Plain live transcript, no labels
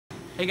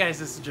Hey guys,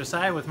 this is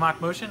Josiah with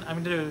MachMotion.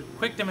 I'm going to do a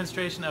quick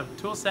demonstration of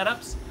tool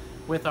setups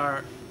with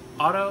our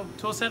auto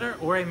tool setter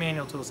or a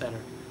manual tool setter.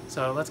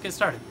 So let's get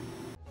started.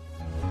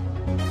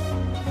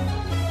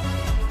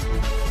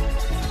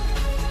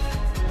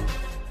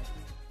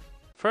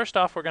 First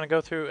off, we're going to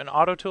go through an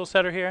auto tool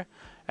setter here,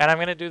 and I'm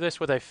going to do this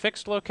with a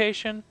fixed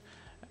location.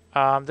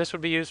 This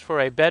would be used for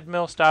a bed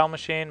mill style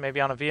machine,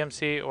 maybe on a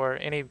VMC or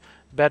any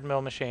bed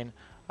mill machine.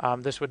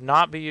 This would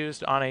not be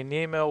used on a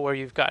knee mill where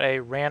you've got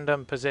a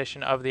random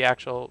position of the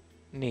actual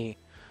knee.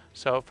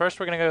 So first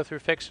we're going to go through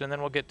fixed and then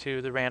we'll get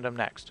to the random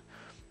next.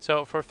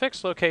 So for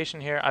fixed location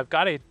here, I've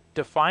got a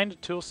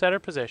defined tool setter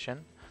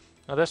position.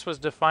 Now this was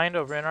defined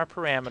over in our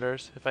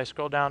parameters. If I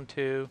scroll down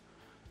to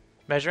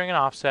measuring and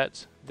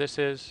offsets, this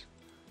is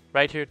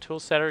right here, tool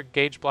setter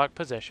gauge block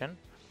position.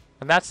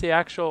 And that's the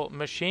actual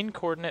machine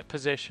coordinate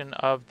position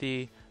of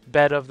the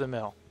bed of the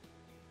mill.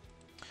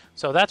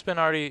 So that's been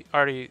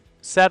already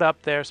set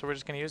up there, so we're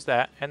just going to use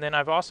that. And then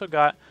I've also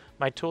got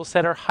my tool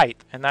setter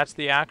height, and that's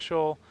the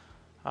actual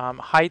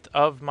height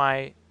of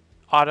my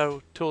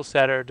auto tool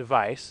setter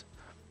device.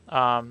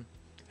 And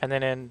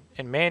then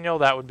in manual,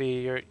 that would be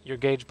your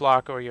gauge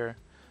block or your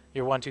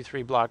 1, 2,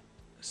 3 block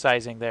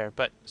sizing there.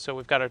 But so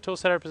we've got our tool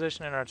setter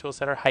position and our tool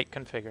setter height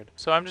configured.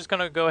 So I'm just going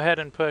to go ahead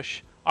and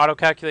push auto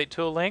calculate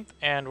tool length,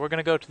 and we're going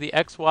to go to the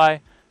XY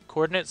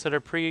coordinates that are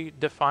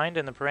predefined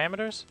in the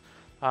parameters.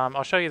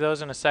 I'll show you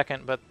those in a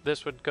second, but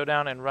this would go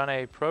down and run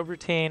a probe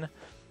routine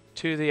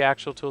to the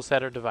actual tool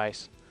setter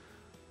device.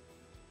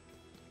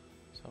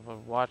 So we'll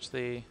watch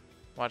the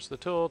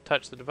tool,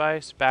 touch the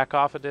device, back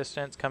off a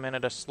distance, come in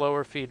at a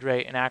slower feed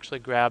rate, and actually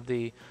grab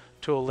the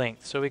tool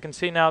length. So we can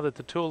see now that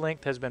the tool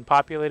length has been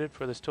populated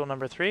for this tool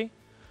number 3.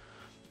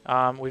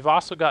 We've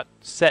also got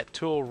set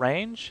tool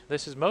range.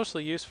 This is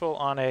mostly useful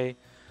on a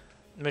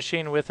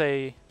machine with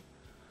a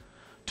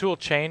tool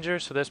changer,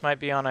 so this might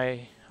be on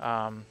a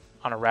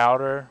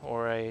router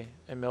or a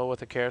mill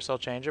with a carousel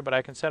changer, but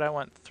I can set I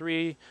want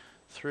 3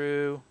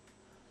 through,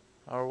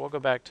 or we'll go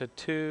back to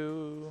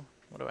 2.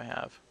 What do I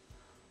have?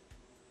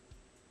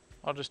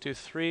 I'll just do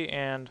 3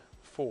 and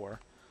 4.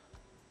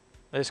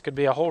 This could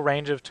be a whole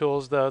range of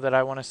tools though that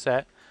I want to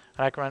set,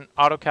 and I can run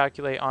auto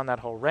calculate on that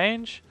whole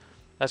range.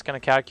 That's going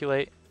to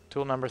calculate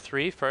tool number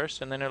 3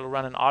 first, and then it'll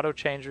run an auto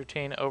change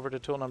routine over to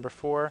tool number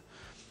 4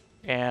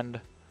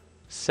 and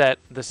set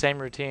the same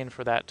routine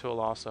for that tool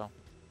also.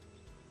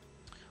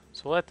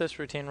 So let this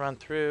routine run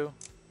through.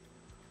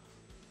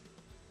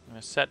 I'm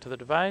going to set to the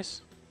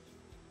device,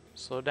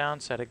 slow down,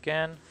 set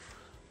again.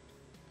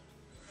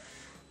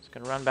 It's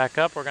going to run back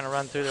up. We're going to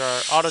run through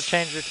our auto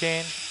change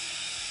routine.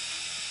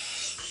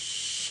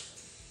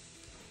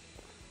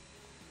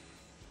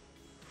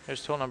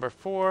 Here's tool number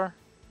 4.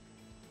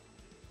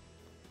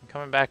 I'm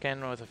coming back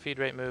in with a feed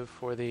rate move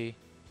for the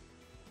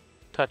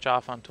touch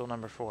off on tool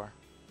number 4.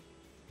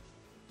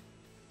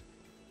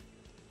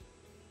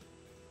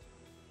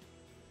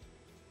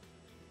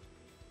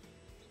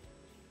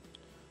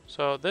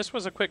 So this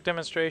was a quick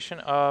demonstration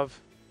of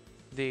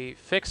the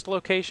fixed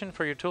location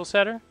for your tool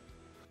setter.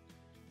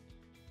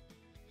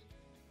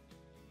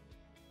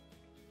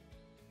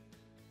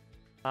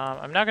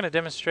 I'm now going to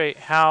demonstrate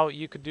how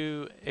you could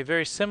do a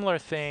very similar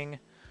thing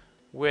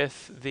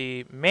with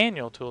the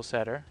manual tool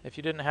setter if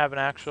you didn't have an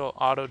actual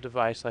auto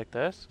device like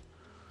this.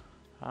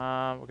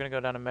 We're going to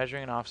go down to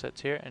measuring and offsets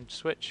here and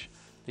switch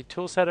the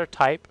tool setter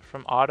type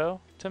from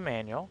auto to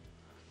manual.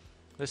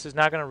 This is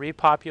now going to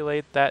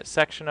repopulate that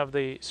section of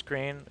the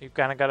screen. You've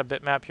kind of got a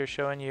bitmap here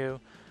showing you.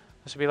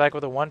 This would be like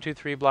with a 1, 2,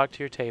 3 block to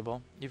your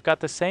table. You've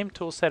got the same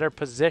tool setter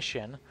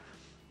position,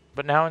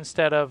 but now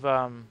instead of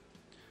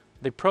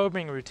the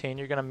probing routine,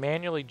 you're going to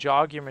manually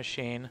jog your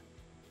machine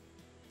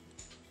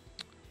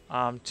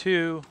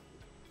to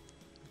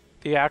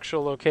the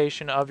actual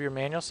location of your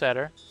manual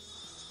setter.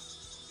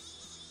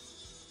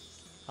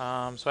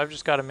 So I've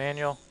just got a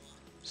manual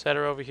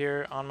setter over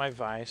here on my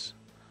vise,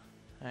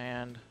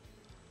 and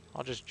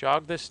I'll just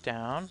jog this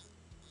down.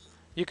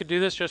 You could do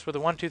this just with a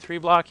 1, 2, 3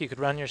 block. You could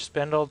run your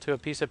spindle to a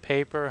piece of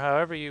paper,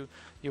 however you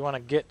want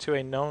to get to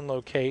a known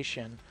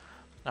location.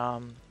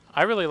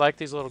 I really like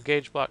these little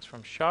gauge blocks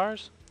from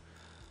Shars,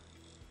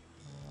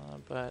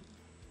 but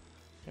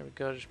here we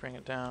go, just bring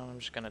it down. I'm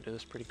just going to do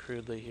this pretty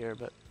crudely here,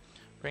 but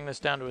bring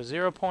this down to a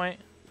 0 point,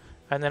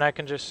 and then I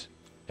can just,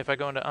 if I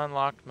go into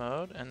unlocked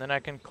mode, and then I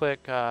can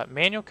click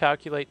manual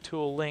calculate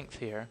tool length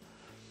here,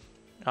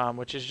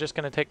 which is just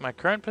going to take my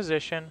current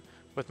position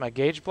with my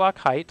gauge block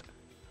height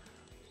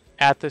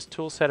at this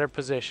tool setter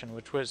position,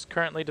 which was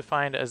currently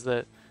defined as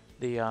the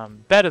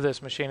bed of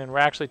this machine, and we're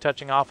actually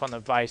touching off on the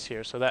vise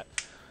here, so that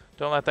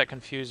don't let that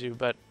confuse you,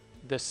 but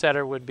this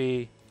setter would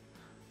be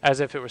as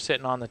if it were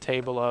sitting on the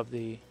table of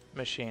the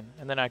machine.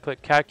 And then I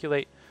click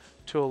calculate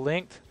tool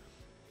length,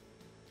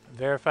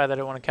 verify that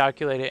I want to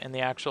calculate it, and the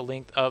actual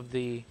length of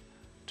the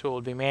tool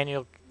would be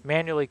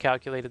manually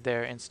calculated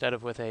there instead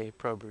of with a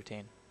probe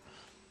routine.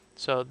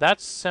 So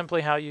that's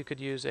simply how you could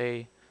use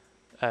a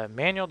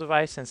manual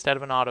device instead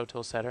of an auto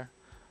tool setter.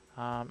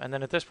 And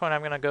then at this point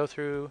I'm going to go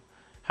through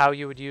how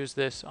you would use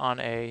this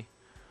on a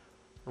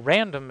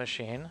random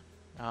machine.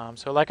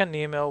 So like a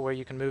knee mill where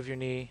you can move your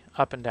knee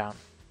up and down.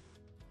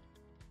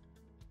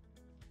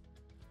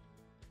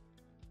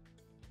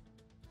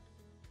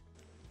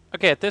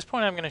 Okay, at this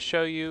point I'm going to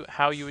show you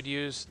how you would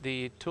use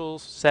the tool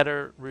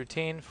setter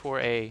routine for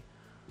a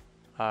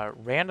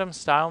random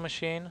style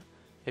machine.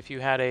 If you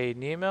had a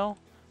knee mill,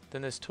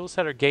 then this tool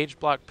setter gauge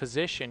block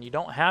position, you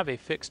don't have a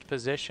fixed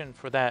position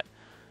for that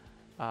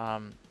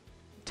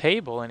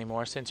table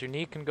anymore since your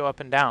knee can go up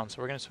and down.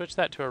 So we're going to switch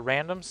that to a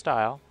random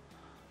style.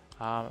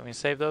 I'm going to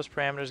save those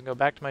parameters and go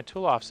back to my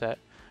tool offset.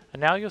 And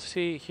now you'll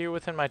see here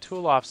within my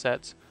tool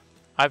offsets,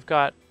 I've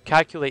got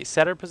calculate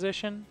setter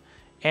position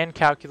and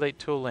calculate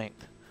tool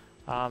length.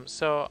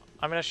 So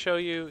I'm going to show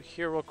you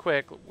here real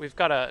quick. We've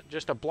got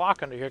just a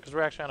block under here because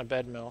we're actually on a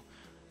bed mill.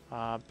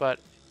 But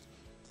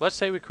let's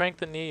say we crank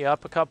the knee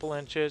up a couple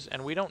inches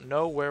and we don't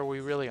know where we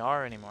really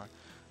are anymore.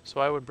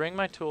 So I would bring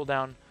my tool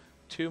down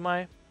to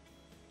my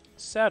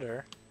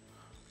setter,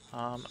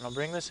 and I'll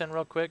bring this in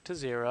real quick to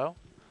 0.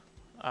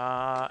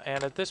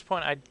 And at this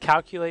point I'd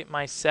calculate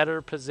my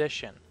setter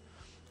position.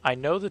 I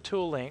know the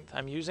tool length.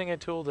 I'm using a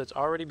tool that's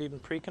already been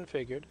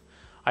pre-configured.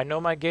 I know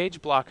my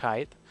gauge block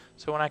height.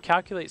 So when I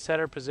calculate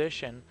setter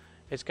position,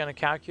 it's going to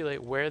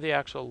calculate where the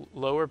actual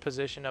lower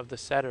position of the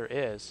setter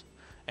is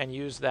and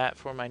use that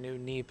for my new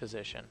knee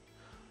position.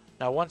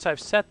 Now once I've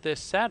set this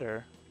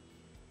setter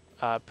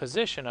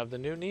position of the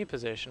new knee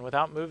position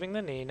without moving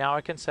the knee, now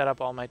I can set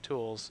up all my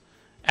tools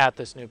at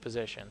this new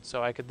position.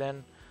 So I could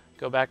then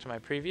go back to my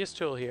previous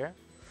tool here.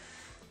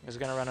 It's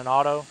going to run an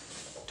auto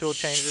tool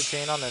change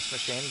routine on this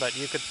machine, but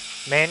you could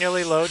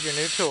manually load your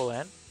new tool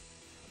in.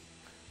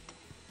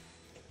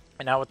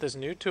 And now with this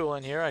new tool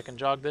in here, I can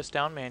jog this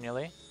down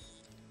manually.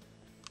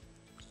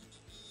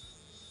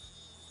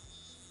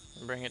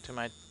 And bring it to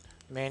my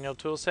manual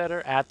tool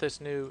setter at this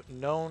new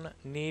known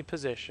knee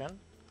position.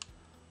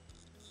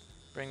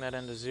 Bring that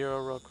into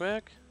 0 real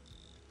quick.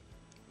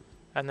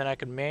 And then I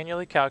could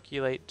manually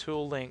calculate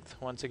tool length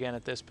once again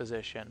at this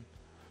position.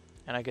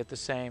 And I get the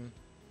same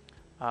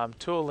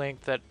tool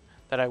length that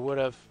I would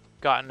have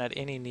gotten at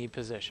any knee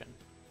position.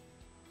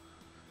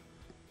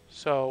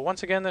 So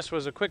once again, this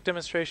was a quick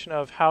demonstration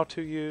of how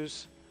to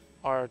use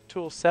our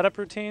tool setup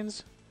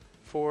routines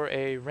for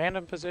a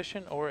random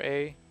position or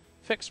a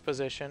fixed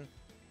position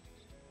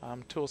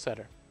tool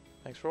setter.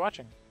 Thanks for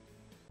watching.